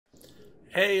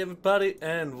Hey everybody,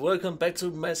 and welcome back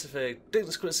to Mass Effect.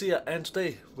 Danish, Krizz here, and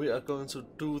today we are going to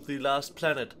do the last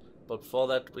planet. But before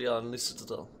that, we are on this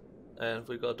citadel, and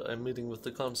we got a meeting with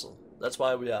the council. That's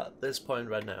why we are at this point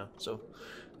right now. So,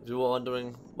 if you were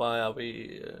wondering why are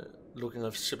we looking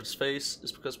at Shepard's face,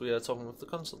 it's because we are talking with the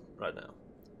council right now,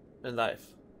 in live.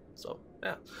 So,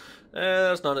 yeah,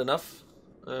 that's not enough.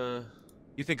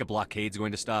 You think a blockade's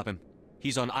going to stop him?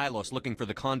 He's on Ilos looking for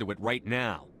the conduit right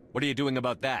now. What are you doing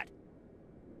about that?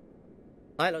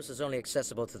 Ilos is only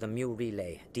accessible to the Mu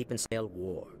relay, deep in Sail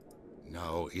War.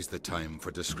 Now is the time for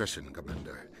discretion,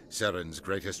 Commander. Saren's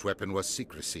greatest weapon was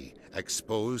secrecy.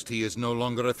 Exposed, he is no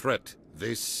longer a threat.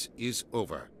 This is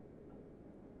over.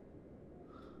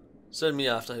 Send me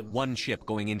after him. One ship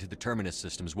going into the Terminus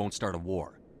systems won't start a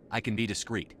war. I can be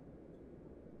discreet.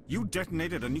 You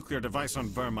detonated a nuclear device on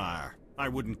Vermeer. I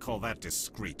wouldn't call that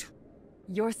discreet.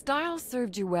 Your style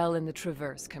served you well in the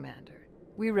Traverse, Commander.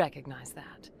 We recognize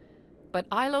that. But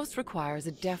Ilos requires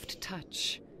a deft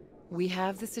touch. We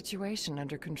have the situation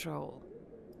under control.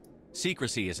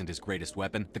 Secrecy isn't his greatest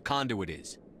weapon. The conduit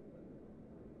is.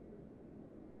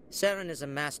 Saren is a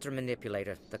master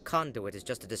manipulator. The conduit is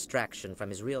just a distraction from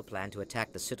his real plan to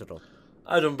attack the Citadel.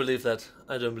 I don't believe that.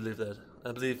 I don't believe that.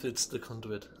 I believe it's the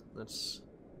conduit. That's...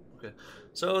 okay.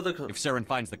 So If Saren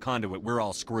finds the conduit, we're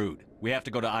all screwed. We have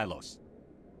to go to Ilos.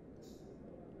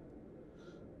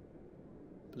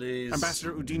 Please.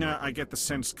 Ambassador Udina, I get the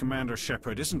sense Commander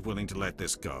Shepard isn't willing to let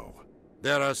this go.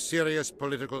 There are serious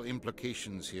political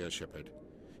implications here, Shepard.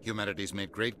 Humanity's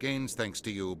made great gains thanks to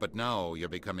you, but now you're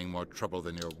becoming more trouble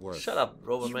than you're worth. Shut up,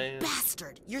 Rover You man.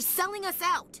 bastard! You're selling us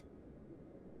out!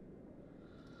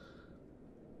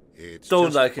 It's Don't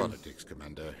just like him. politics,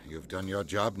 Commander. You've done your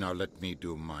job, now let me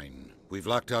do mine. We've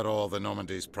locked out all the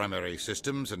Normandy's primary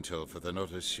systems until further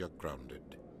notice you're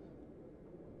grounded.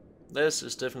 This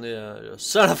is definitely a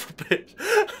son of a bitch.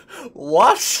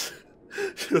 What?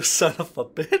 You son of a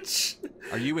bitch.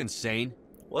 Are you insane?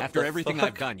 What After the everything fuck?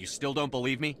 I've done, you still don't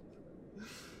believe me?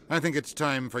 I think it's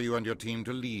time for you and your team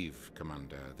to leave,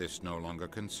 Commander. This no longer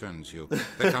concerns you.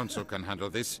 The Council can handle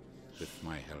this, with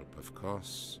my help, of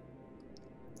course.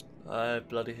 I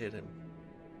bloody hate him.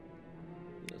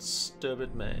 You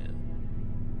stupid man.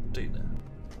 Dina.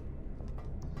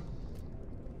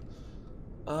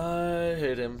 I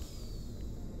hate him.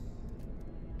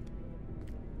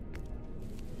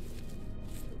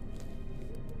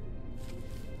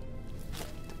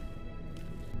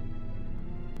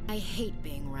 I hate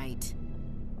being right.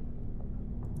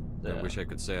 Yeah. I wish I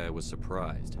could say I was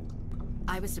surprised.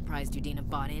 I was surprised Udina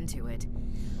bought into it.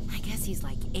 I guess he's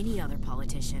like any other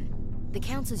politician. The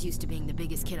Council's used to being the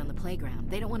biggest kid on the playground.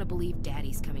 They don't want to believe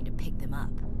Daddy's coming to pick them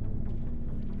up.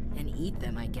 And eat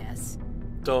them, I guess.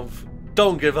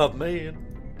 Don't give up, man.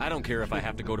 I don't care if I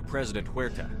have to go to President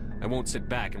Huerta. I won't sit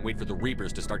back and wait for the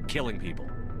Reapers to start killing people.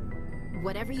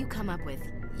 Whatever you come up with,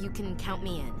 you can count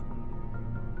me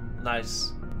in.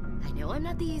 Nice. I know I'm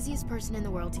not the easiest person in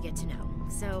the world to get to know,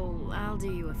 so I'll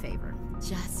do you a favor.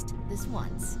 Just this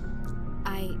once.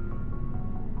 I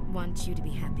want you to be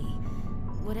happy.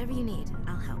 Whatever you need,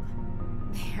 I'll help.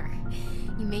 There.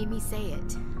 You made me say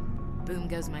it. Boom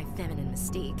goes my feminine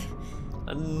mystique.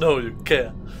 I know you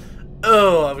care.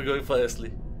 Oh, are we going for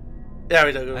Ashley? Yeah,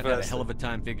 we're going I've for had a Ashley. hell of a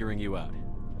time figuring you out.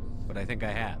 But I think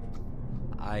I have.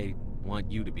 I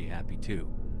want you to be happy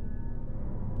too.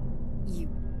 You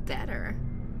better.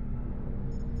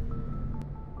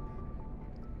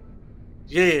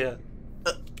 Yeah.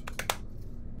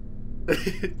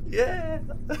 Yeah.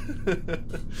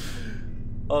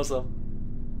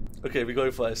 Awesome. Okay, we're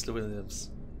going for Ashley Williams.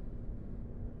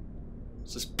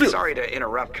 Sorry to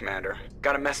interrupt, Commander.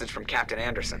 Got a message from Captain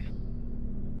Anderson.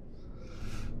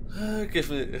 Give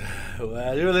me...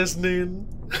 Are you listening?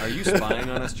 Are you spying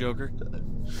on us, Joker?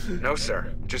 No,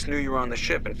 sir. Just knew you were on the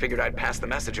ship and figured I'd pass the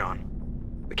message on.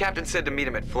 The captain said to meet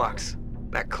him at Flux,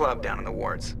 that club down in the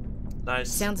wards.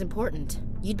 Nice. Sounds important.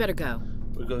 You'd better go.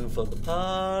 We're going for the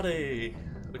party.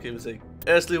 Okay, we're taking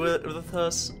Ashley with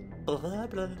us. Blah, blah,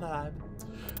 blah, blah.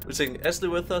 We're taking Ashley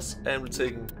with us, and we're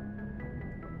taking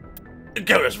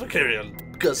Garrus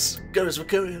Vakarian. Because Garrus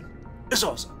Vakarian is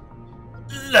awesome.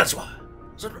 That's why.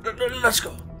 So, let's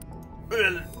go.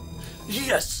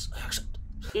 Yes, I accept.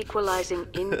 Equalizing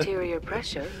interior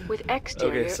pressure with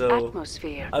exterior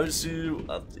atmosphere. I will see you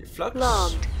at the Flux.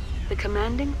 Logged. The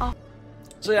commanding off.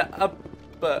 So yeah,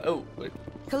 oh wait.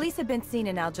 Police have been seen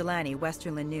in Al-Jalani,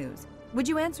 Westerland News. Would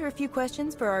you answer a few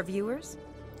questions for our viewers?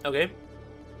 Okay.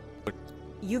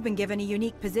 You've been given a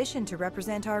unique position to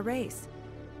represent our race.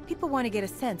 People want to get a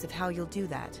sense of how you'll do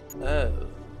that. Oh.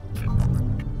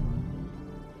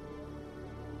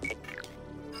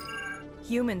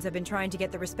 Humans have been trying to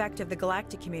get the respect of the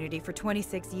galactic community for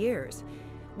 26 years.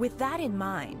 With that in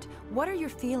mind, what are your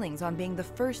feelings on being the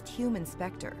first human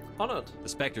Spectre? Honored. The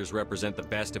Spectres represent the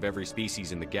best of every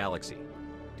species in the galaxy.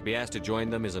 To be asked to join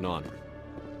them is an honor.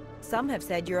 Some have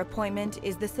said your appointment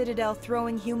is the Citadel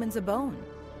throwing humans a bone.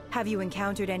 Have you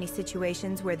encountered any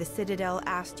situations where the Citadel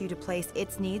asked you to place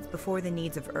its needs before the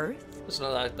needs of Earth? It's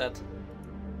not like that.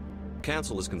 The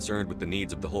Council is concerned with the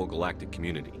needs of the whole galactic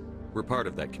community. We're part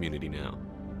of that community now.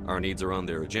 Our needs are on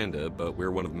their agenda, but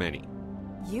we're one of many.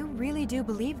 You really do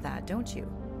believe that, don't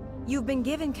you? You've been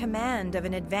given command of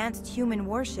an advanced human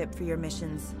warship for your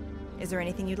missions. Is there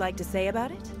anything you'd like to say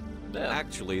about it? Yeah.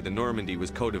 Actually, the Normandy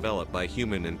was co-developed by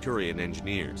human and Turian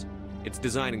engineers. Its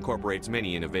design incorporates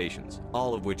many innovations,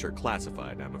 all of which are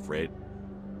classified, I'm afraid.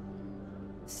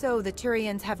 So the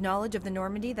Turians have knowledge of the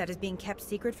Normandy that is being kept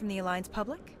secret from the Alliance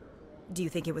public? Do you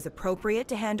think it was appropriate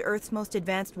to hand Earth's most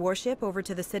advanced warship over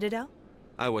to the Citadel?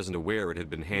 I wasn't aware it had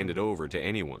been handed over to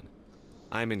anyone.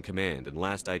 I'm in command, and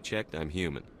last I checked, I'm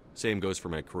human. Same goes for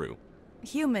my crew.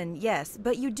 Human, yes,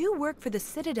 but you do work for the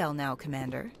Citadel now,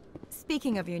 Commander.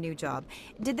 Speaking of your new job,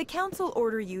 did the Council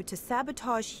order you to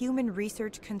sabotage human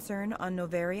research concern on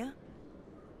Noveria?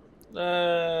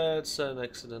 It's an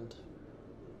accident.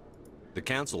 The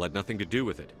Council had nothing to do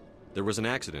with it. There was an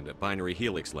accident at Binary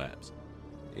Helix Labs.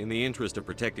 In the interest of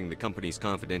protecting the company's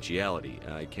confidentiality,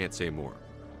 I can't say more.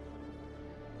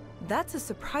 That's a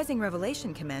surprising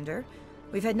revelation, Commander.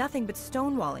 We've had nothing but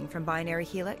stonewalling from Binary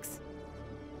Helix.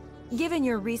 Given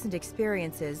your recent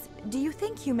experiences, do you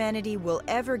think humanity will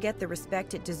ever get the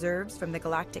respect it deserves from the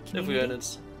galactic community? If we earn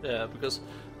it. Yeah, because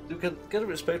you can get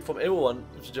respect from everyone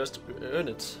if you just earn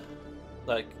it.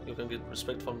 Like, you can get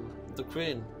respect from the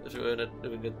Queen if you earn it, you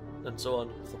can get, and so on.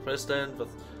 With the President, with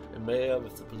a mayor,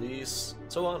 with the police,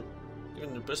 so on.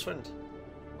 Even your best friend.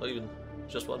 Or even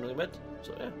just one we met.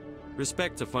 So yeah.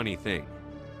 Respect's a funny thing.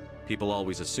 People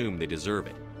always assume they deserve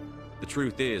it. The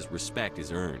truth is, respect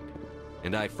is earned.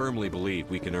 And I firmly believe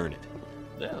we can earn it.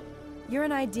 Yeah. You're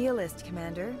an idealist,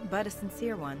 Commander, but a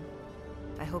sincere one.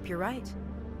 I hope you're right.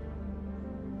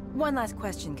 One last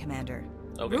question, Commander.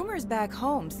 Okay. Rumors back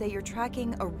home say you're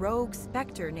tracking a rogue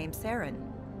Spectre named Saren.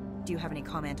 Do you have any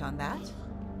comment on that?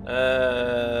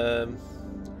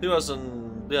 He was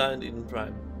behind Eden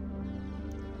Prime.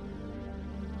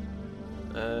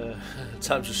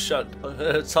 Time to shut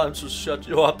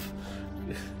you up.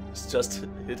 It's just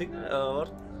hitting or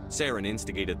what? Saren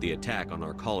instigated the attack on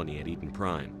our colony at Eden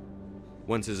Prime.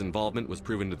 Once his involvement was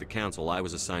proven to the Council, I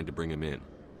was assigned to bring him in.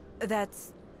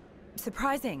 That's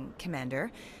surprising,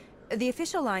 Commander. The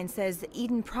official line says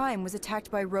Eden Prime was attacked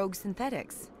by rogue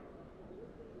synthetics.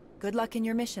 Good luck in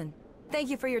your mission. Thank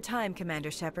you for your time,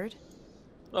 Commander Shepard.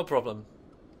 No problem.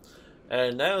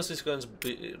 And now she's going to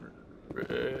be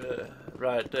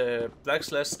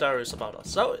 / stories about us.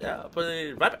 So yeah, I'll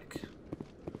be right back.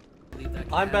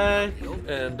 I'm back,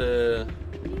 and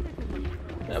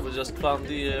yeah, we just found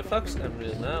the Fox, and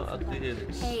we're now at the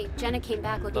Helix. Hey, Jenna came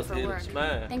back looking for work.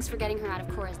 Man. Thanks for getting her out of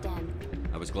Cora's den.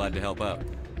 I was glad to help out.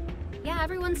 Yeah,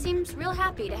 everyone seems real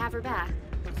happy to have her back.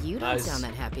 You don't sound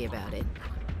that happy about it.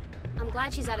 I'm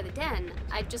glad she's out of the den.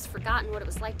 I'd just forgotten what it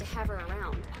was like to have her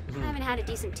around. I haven't had a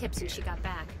decent tip since she got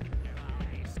back.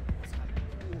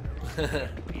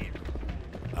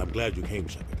 I'm glad you came,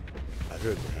 Shepard. I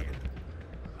heard what happened.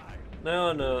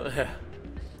 No.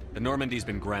 The Normandy's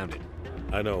been grounded.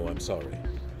 I know, I'm sorry.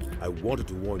 I wanted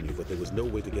to warn you, but there was no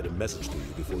way to get a message to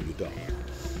you before you docked.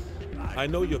 I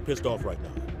know you're pissed off right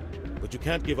now, but you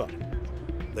can't give up.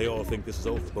 They all think this is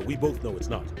over, but we both know it's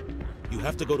not. You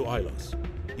have to go to Ilos.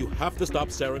 You have to stop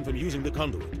Saren from using the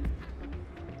conduit.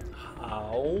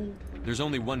 How? There's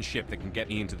only one ship that can get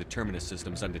me into the Terminus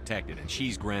systems undetected, and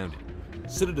she's grounded.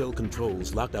 Citadel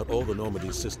controls locked out all the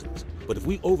Normandy's systems, but if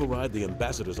we override the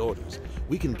Ambassador's orders,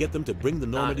 we can get them to bring the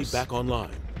Normandy back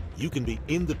online. You can be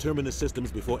in the Terminus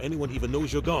systems before anyone even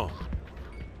knows you're gone.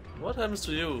 What happens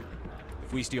to you?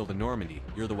 If we steal the Normandy,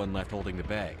 you're the one left holding the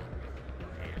bag.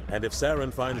 And if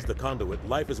Saren finds the conduit,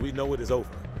 life as we know it is over.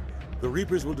 The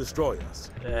Reapers will destroy us.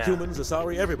 Yeah. Humans,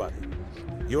 Asari, everybody.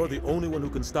 You're the only one who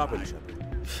can stop him, Shepard.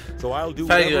 So I'll do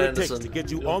whatever it takes to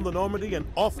get you on the Normandy and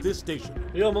off this station.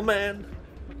 You're my man.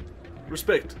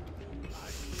 Respect.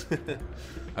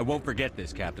 I won't forget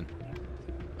this, Captain.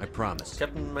 I promise.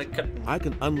 Captain, my captain. I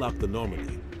can unlock the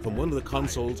Normandy from one of the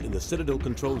consoles in the Citadel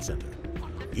Control Center.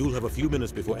 You'll have a few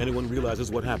minutes before anyone realizes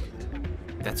what happened.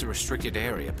 That's a restricted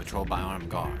area patrolled by armed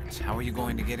guards. How are you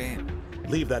going to get in?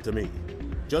 Leave that to me.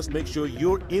 Just make sure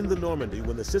you're in the Normandy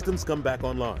when the systems come back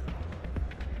online.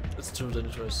 It's too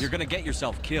dangerous. You're gonna get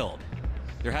yourself killed.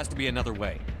 There has to be another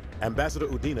way. Ambassador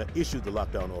Udina issued the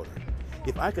lockdown order.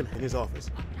 If I can hang his office,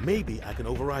 maybe I can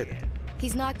override it.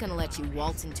 He's not gonna let you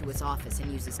waltz into his office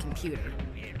and use his computer.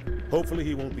 Hopefully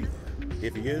he won't be there.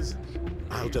 If he is,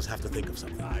 I'll just have to think of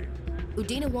something.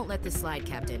 Udina won't let this slide,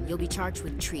 Captain. You'll be charged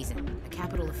with treason, a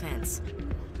capital offense.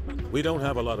 We don't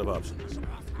have a lot of options.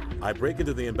 I break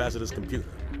into the ambassador's computer,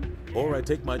 or I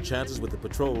take my chances with the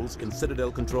patrols in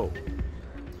Citadel Control.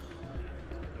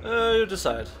 You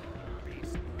decide.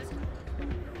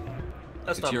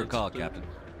 It's your call, Captain.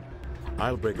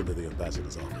 I'll break into the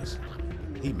ambassador's office.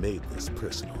 He made this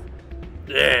personal.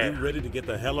 Yeah. You ready to get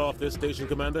the hell off this station,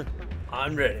 Commander?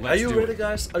 I'm ready. Are you ready,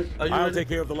 guys? Are you I'll ready? take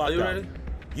care of the lockdown. Are you ready?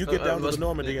 You get down to the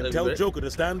Normandy and tell Joker to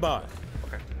stand by.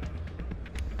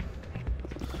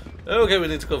 Okay, we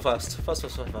need to go fast. Fast.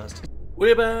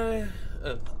 We're back.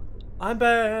 I'm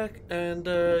back, and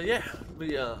yeah,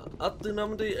 we are at the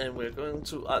Normandy, and we're going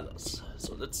to Islas.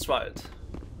 So let's try it.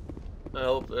 I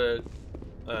hope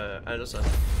Islas are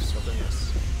something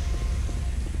else.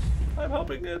 I'm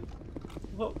hoping it.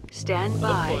 Well, stand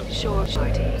by, shore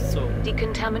party. So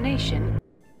decontamination.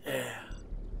 Yeah.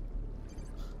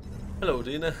 Hello,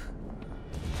 Dina.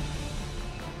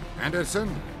 Anderson,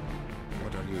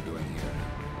 what are you doing here?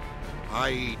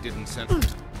 I didn't send.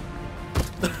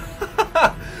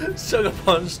 Sugar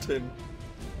punched him.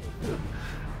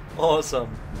 Awesome.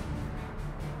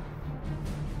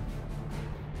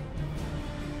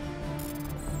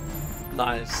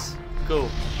 Nice. Go.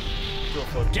 Go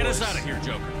for it. Get us out of here,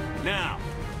 Joker. Now.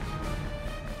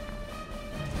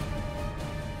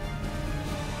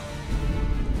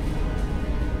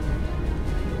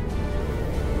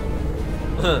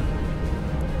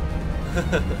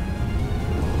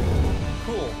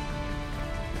 Cool.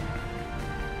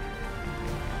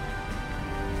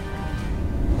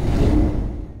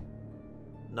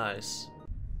 Nice.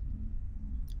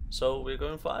 So we're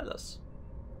going for Islas.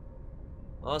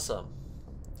 Awesome.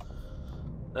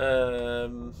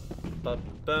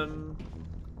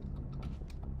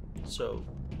 So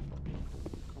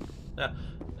yeah,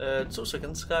 2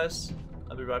 seconds, guys.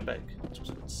 I'll be right back. 2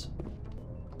 seconds.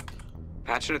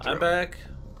 Patching it through. I'm back.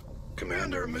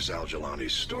 Commander, Miss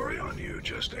Al-Jalani's story on you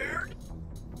just aired.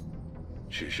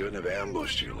 She shouldn't have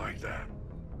ambushed you like that,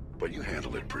 but you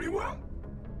handled it pretty well.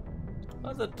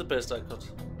 I did the best I could.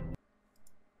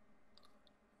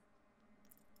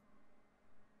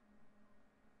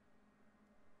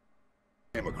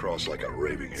 Came across like a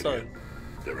raving idiot.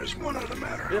 There is one other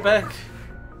matter. We're back.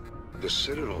 The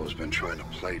Citadel has been trying to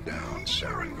play down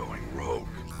Saren going rogue.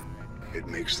 It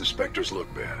makes the Spectres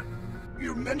look bad.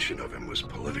 Your mention of him was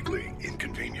politically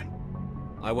inconvenient.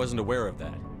 I wasn't aware of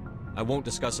that. I won't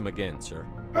discuss him again, sir.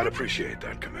 I'd appreciate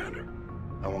that, Commander.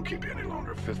 I won't keep you any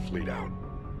longer. Fifth Fleet out.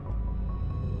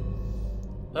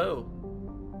 Oh.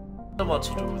 I want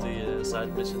to do the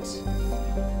side missions.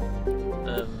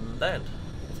 Land,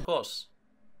 of course.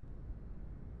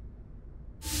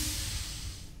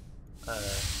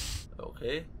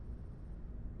 Okay.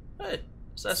 Hey,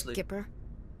 Cecily. Skipper.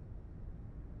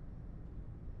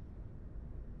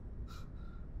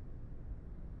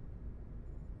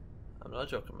 I'm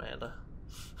not your commander.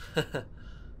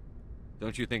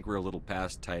 Don't you think we're a little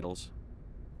past titles?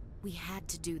 We had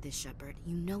to do this, Shepard.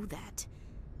 You know that.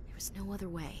 There was no other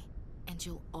way. And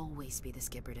you'll always be the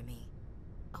skipper to me.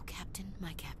 Oh, Captain,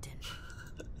 my Captain.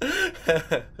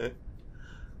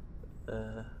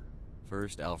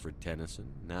 First Alfred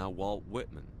Tennyson, now Walt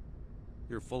Whitman.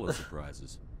 You're full of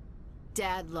surprises.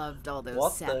 Dad loved all those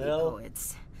What sappy the hell?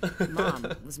 poets.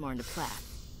 Mom was more into Plath.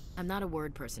 I'm not a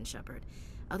word person, Shepard.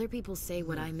 Other people say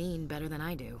what I mean better than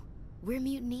I do. We're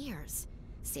mutineers,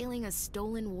 sailing a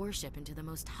stolen warship into the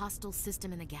most hostile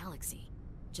system in the galaxy.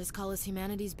 Just call us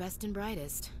humanity's best and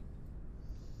brightest.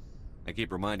 I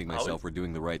keep reminding myself we're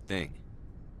doing the right thing.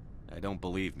 I don't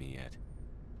believe me yet.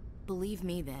 Believe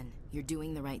me then, you're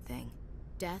doing the right thing.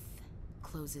 Death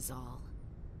closes all.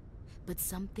 But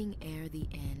something ere the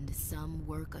end, some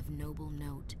work of noble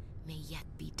note, may yet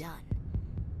be done.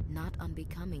 Not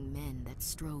unbecoming men that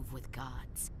strove with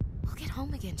gods. We'll get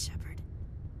home again, Shepard.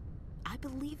 I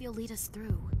believe you'll lead us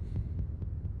through.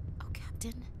 Oh,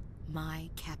 Captain, my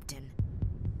Captain.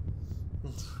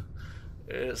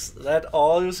 Is that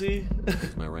all you see?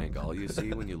 Is my rank all you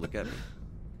see when you look at me?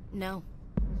 No.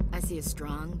 I see a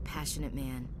strong, passionate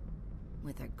man.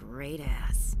 With a great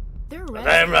ass. They're ready.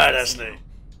 Damn right, Ashley.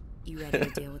 You ready to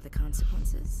deal with the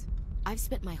consequences? I've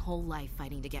spent my whole life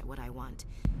fighting to get what I want.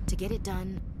 To get it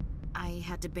done, I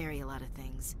had to bury a lot of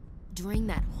things. During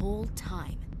that whole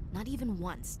time, not even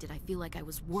once did I feel like I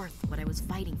was worth what I was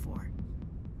fighting for.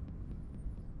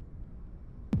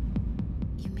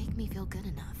 You make me feel good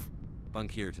enough. Bunk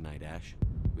here tonight, Ash.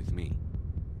 With me.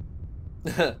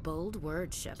 Bold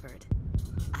words, Shepard.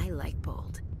 I like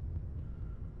bold.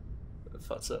 I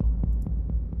thought so.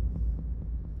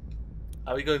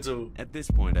 Are we going to... At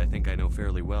this point, I think I know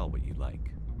fairly well what you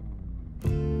like.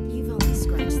 You've only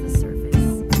scratched the surface.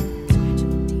 Scratch a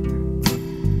little deeper.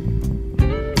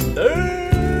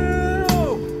 Damn!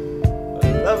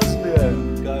 Love is in the air,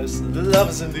 guys. The love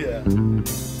is in the air.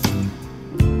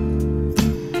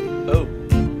 Oh.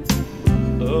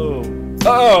 Oh.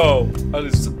 Oh! I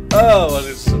need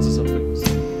to censor some things.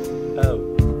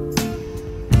 Oh.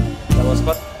 That was a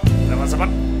butt. That was a butt.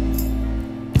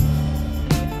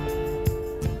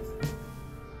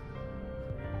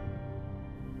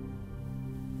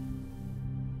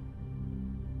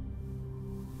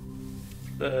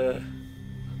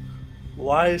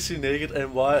 Why is he naked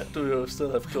and why do you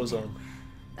still have clothes on?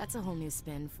 That's a whole new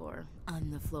spin for on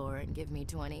the floor and give me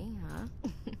 20, huh?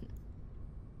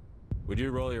 Would you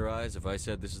roll your eyes if I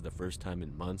said this is the first time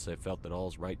in months I felt that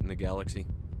all's right in the galaxy?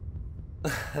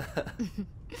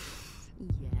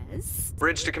 Yes.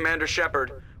 Bridge to Commander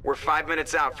Shepard. We're 5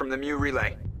 minutes out from the Mu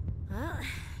relay.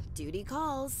 Duty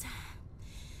calls.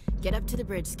 Get up to the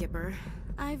bridge, Skipper.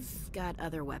 I've got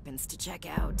other weapons to check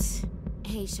out.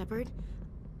 Hey, Shepard.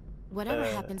 Whatever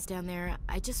happens down there,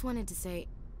 I just wanted to say...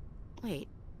 Wait.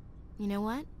 You know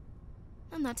what?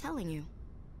 I'm not telling you.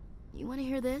 You want to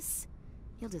hear this?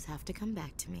 You'll just have to come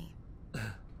back to me.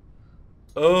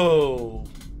 Oh.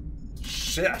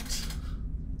 Shit.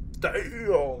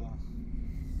 Damn.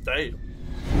 Damn.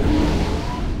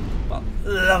 Well,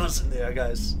 love is in there,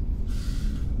 guys.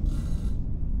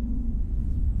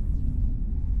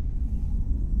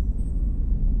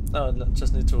 Oh, no,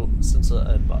 just need to censor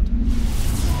a bot.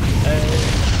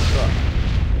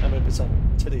 And maybe some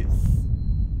titties.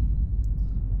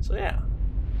 So yeah.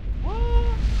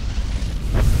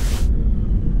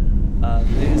 At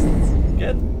least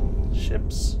get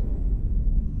ships.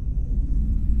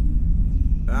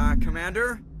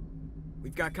 Commander?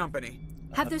 We've got company.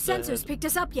 Have their sensors picked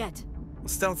us up yet?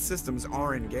 Stealth systems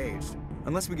are engaged.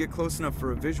 Unless we get close enough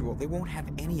for a visual, they won't have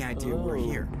any idea we're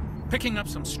here. Picking up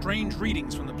some strange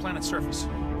readings from the planet's surface.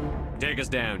 Take us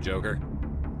down, Joker.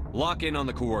 Lock in on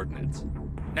the coordinates.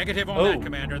 Negative on that,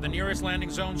 Commander. The nearest landing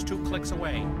zone's 2 clicks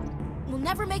away. We'll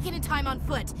never make it in time on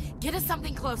foot. Get us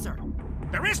something closer.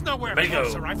 There is nowhere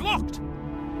closer. I've looked.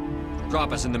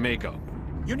 Drop us in the Mako.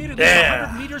 You need at least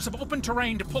 100 meters of open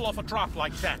terrain to pull off a drop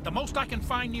like that. The most I can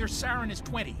find near Saren is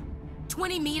 20.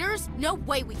 20 meters? No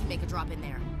way we can make a drop in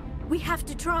there. We have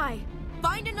to try.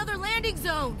 Find another landing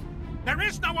zone. There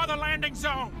is no other landing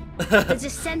zone. The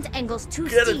descent angle's too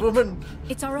steep. Get it, woman.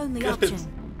 It's our only option.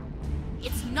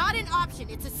 It's not an option.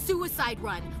 It's a suicide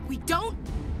run. We don't...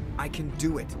 I can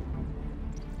do it.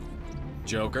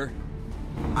 Joker?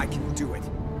 I can do it.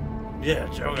 Yeah,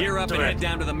 Joker. Gear up and head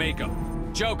down to the Mako.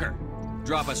 Joker,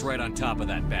 drop us right on top of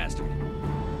that bastard.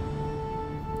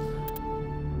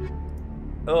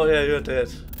 Oh yeah, you're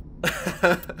dead.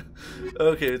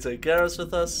 Okay, we take Garrus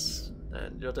with us,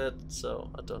 and you're dead,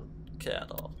 so I don't care at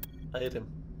all. I hate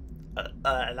him.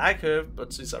 I like her,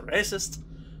 but she's a racist.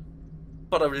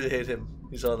 But I really hate him.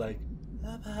 He's all like,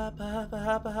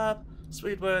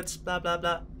 sweet words, blah blah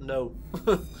blah. No.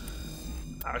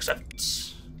 I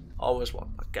accept. Always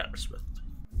want my Garrus with me.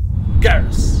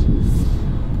 Garrus!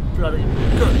 Bloody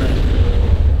good man.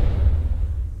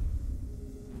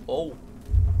 Oh.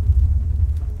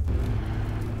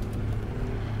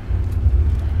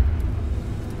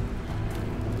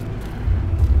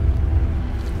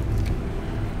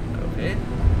 Okay.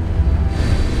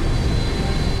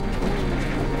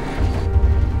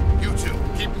 You two,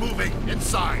 keep moving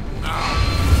inside now.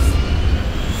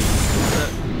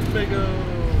 Bingo.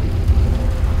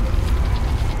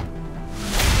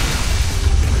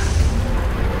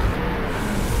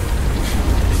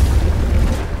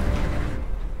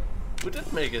 We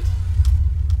did make it.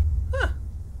 Huh.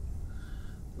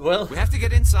 Well, we have to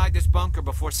get inside this bunker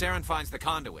before Saren finds the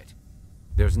conduit.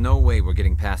 There's no way we're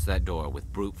getting past that door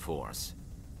with brute force.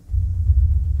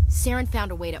 Saren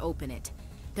found a way to open it.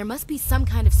 There must be some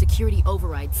kind of security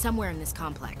override somewhere in this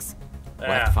complex. We'll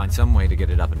have to find some way to get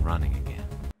it up and running again.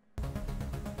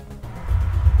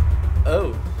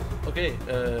 Oh, okay.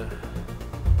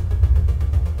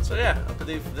 So yeah, I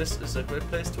believe this is a great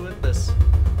place to end this.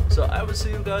 So I will see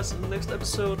you guys in the next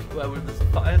episode, where we will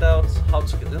find out how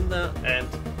to get in there and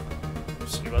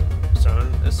see what Saren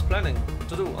is planning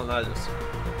to do on Iris.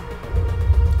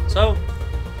 So,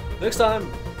 next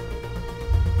time,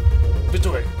 we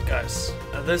do it, guys.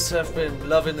 And this has been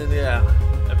Lovin' in the Air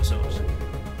episode.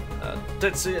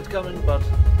 Did see it coming, but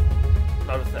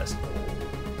not with this.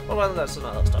 Oh well, that's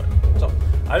another story. So,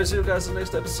 I will see you guys in the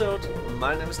next episode.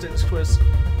 My name is Danish Krizz,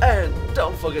 and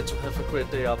don't forget to have a great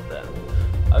day up there.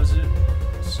 I will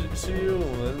see you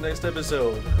in the next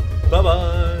episode. Bye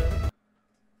bye.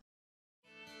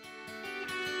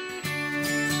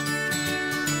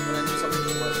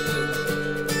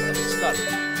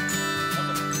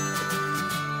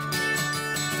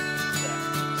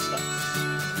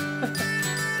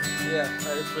 Yeah,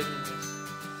 I bring